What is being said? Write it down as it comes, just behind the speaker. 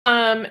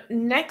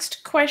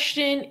Next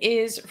question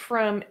is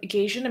from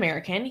Gasian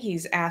American.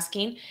 He's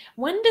asking,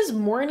 when does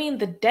mourning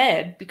the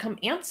dead become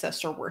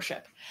ancestor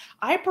worship?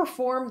 I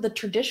perform the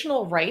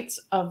traditional rites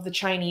of the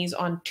Chinese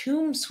on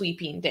tomb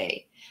sweeping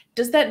day.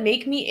 Does that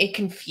make me a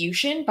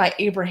Confucian by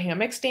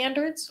Abrahamic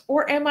standards,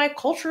 or am I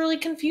culturally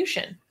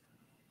Confucian?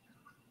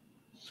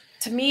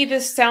 To me,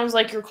 this sounds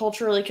like you're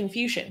culturally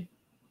Confucian.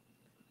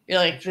 You're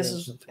like, this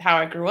is how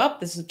I grew up.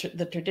 This is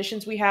the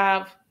traditions we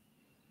have.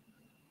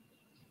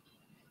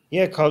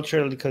 Yeah,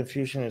 culturally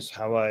Confucian is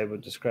how I would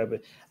describe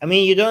it. I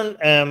mean, you don't.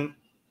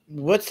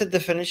 What's the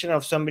definition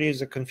of somebody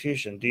who's a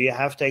Confucian? Do you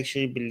have to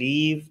actually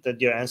believe that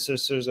your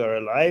ancestors are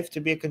alive to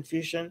be a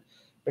Confucian?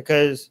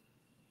 Because,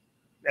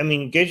 I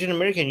mean, Gasian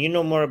American, you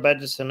know more about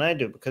this than I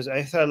do. Because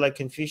I thought like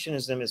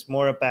Confucianism is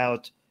more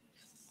about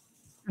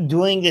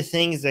doing the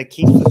things that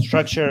keep the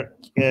structure,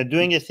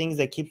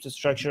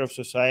 of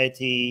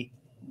society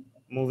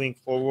moving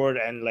forward,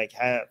 and like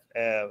have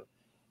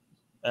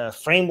a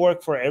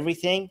framework for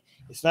everything.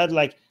 It's not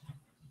like,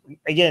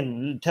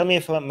 again, tell me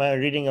if my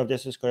reading of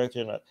this is correct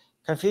or not.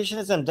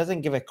 Confucianism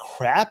doesn't give a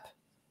crap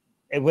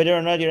whether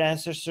or not your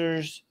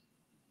ancestors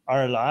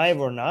are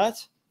alive or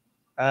not.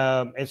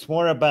 It's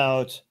more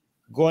about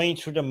going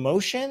through the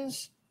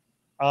motions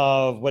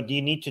of what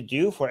you need to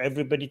do for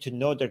everybody to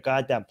know their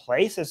goddamn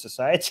place in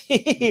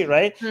society,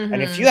 right? Mm-hmm.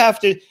 And if you have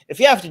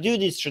to do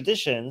these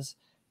traditions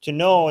to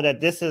know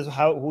that this is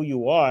who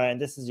you are and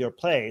this is your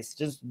place,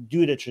 just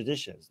do the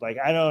traditions. Like,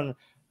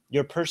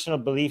 your personal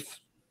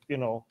belief,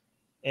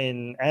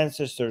 in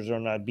ancestors or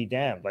not, be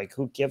damned. Like,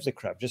 who gives a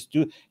crap? Just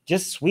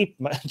sweep,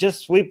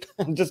 just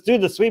do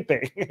the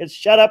sweeping.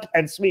 Shut up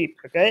and sweep,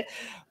 okay?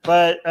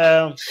 But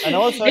and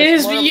also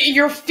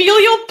your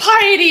filial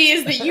piety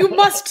is that you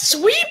must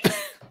sweep.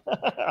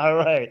 All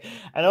right.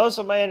 And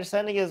also my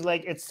understanding is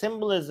like its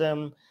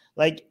symbolism,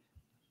 like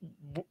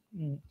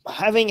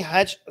having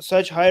had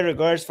such high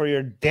regards for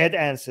your dead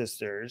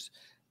ancestors,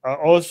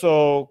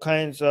 also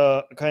kind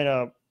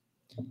of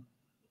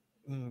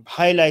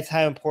highlights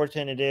how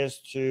important it is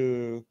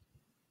to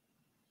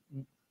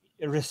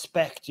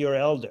respect your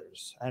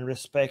elders and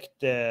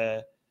respect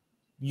and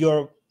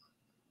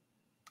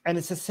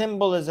it's a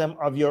symbolism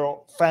of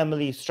your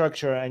family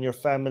structure and your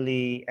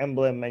family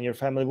emblem and your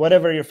family,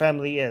 whatever your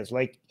family is.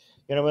 Like,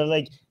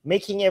 like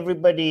making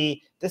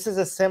everybody, this is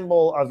a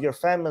symbol of your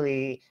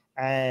family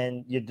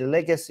and the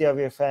legacy of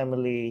your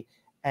family,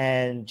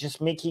 and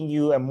just making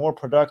you a more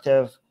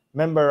productive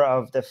member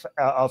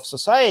of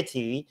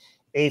society.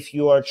 If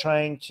you are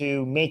trying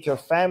to make your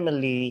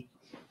family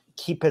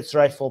keep its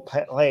rightful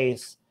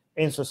place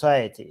in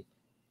society,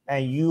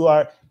 and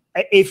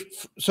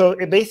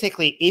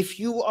basically, if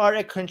you are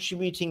a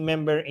contributing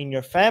member in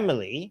your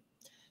family,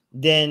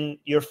 then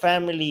your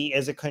family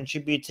is a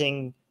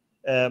contributing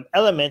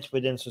element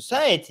within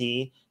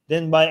society.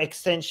 Then by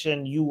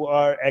extension, you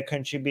are a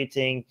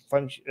contributing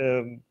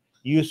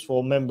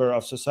useful member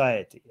of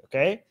society.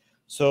 Okay,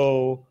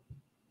 so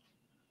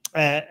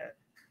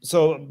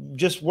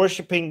just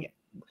worshiping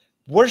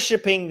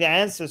the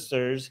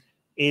ancestors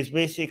is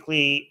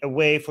basically a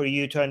way for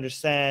you to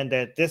understand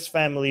that this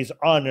family's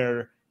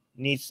honor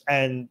needs,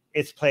 and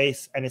its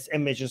place and its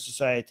image in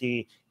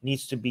society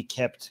needs to be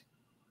kept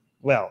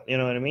well. You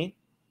know what I mean?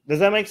 Does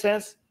that make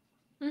sense?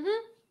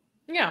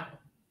 Mm-hmm. Yeah.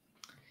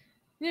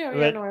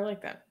 No, I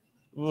like that.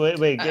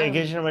 Wait,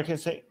 Asian American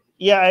say,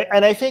 yeah,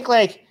 and I think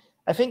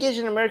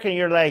Asian American,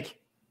 you're like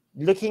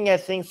looking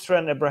at things through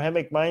an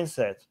Abrahamic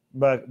mindset,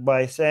 but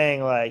by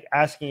saying, like,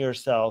 asking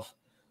yourself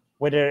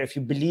whether, if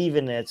you believe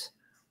in it,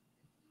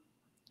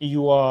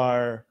 you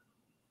are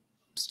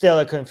still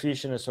a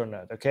Confucianist or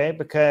not. Okay,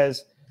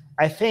 because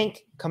I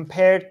think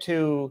compared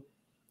to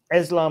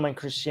Islam and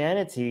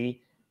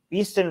Christianity,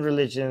 Eastern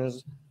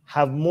religions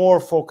have more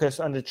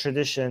focus on the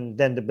tradition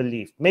than the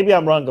belief. Maybe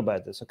I'm wrong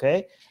about this.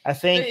 Okay, I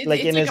think it's in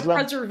like Islam,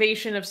 a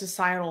preservation of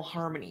societal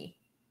harmony.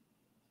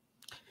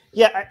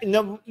 Yeah,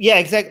 no, yeah,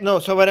 exactly. No,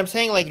 so what I'm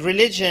saying, like,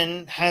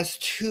 religion has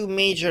two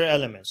major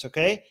elements,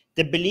 okay?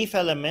 The belief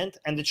element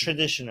and the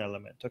tradition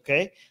element,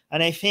 okay?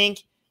 And I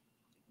think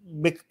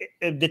the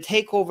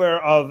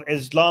takeover of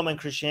Islam and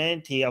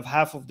Christianity of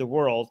half of the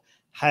world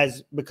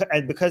has,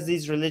 because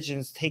these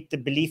religions take the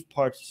belief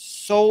part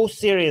so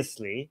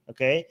seriously,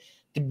 okay?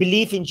 The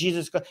belief in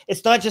Jesus Christ,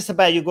 it's not just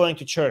about you going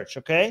to church,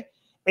 okay?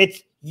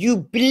 It's you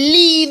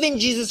believe in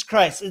Jesus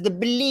Christ. The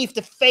belief,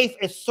 the faith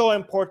is so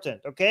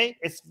important, okay?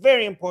 It's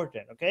very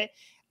important, okay?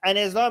 And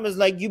Islam is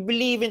like, you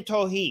believe in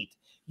Tawheed.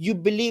 You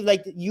believe,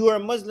 like, you are a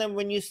Muslim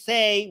when you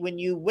say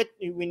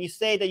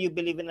that you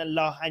believe in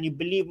Allah and you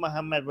believe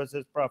Muhammad was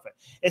his prophet.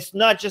 It's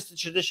not just a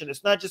tradition.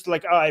 It's not just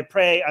like, oh, I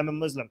pray, I'm a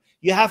Muslim.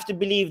 You have to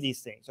believe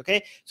these things,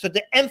 okay? So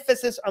the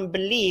emphasis on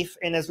belief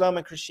in Islam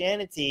and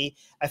Christianity,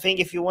 I think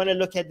if you want to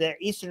look at the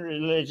Eastern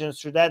religions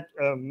through that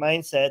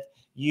mindset,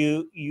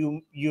 you're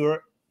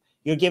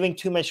giving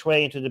too much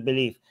weight into the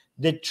belief.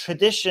 The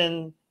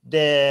tradition,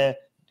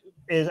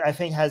 I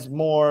think, has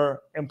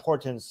more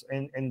importance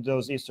in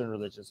those Eastern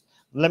religions.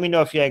 Let me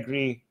know if you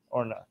agree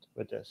or not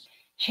with this.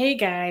 Hey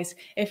guys,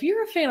 if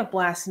you're a fan of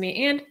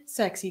blasphemy and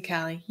sexy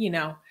Callie,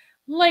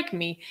 like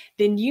me,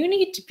 then you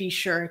need to be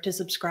sure to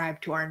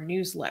subscribe to our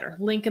newsletter,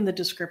 link in the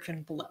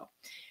description below.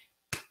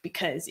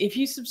 Because if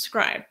you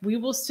subscribe, we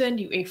will send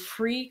you a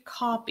free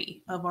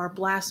copy of our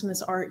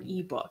Blasphemous Art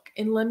ebook.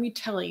 And let me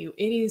tell you,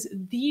 it is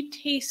the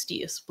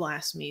tastiest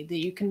blasphemy that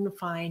you can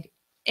find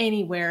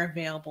anywhere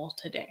available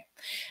today.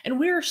 And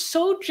we are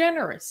so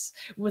generous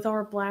with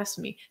our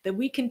blasphemy that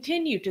we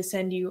continue to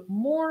send you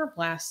more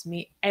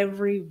blasphemy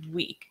every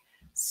week.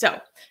 So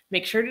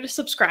make sure to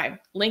subscribe,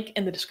 link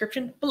in the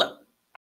description below.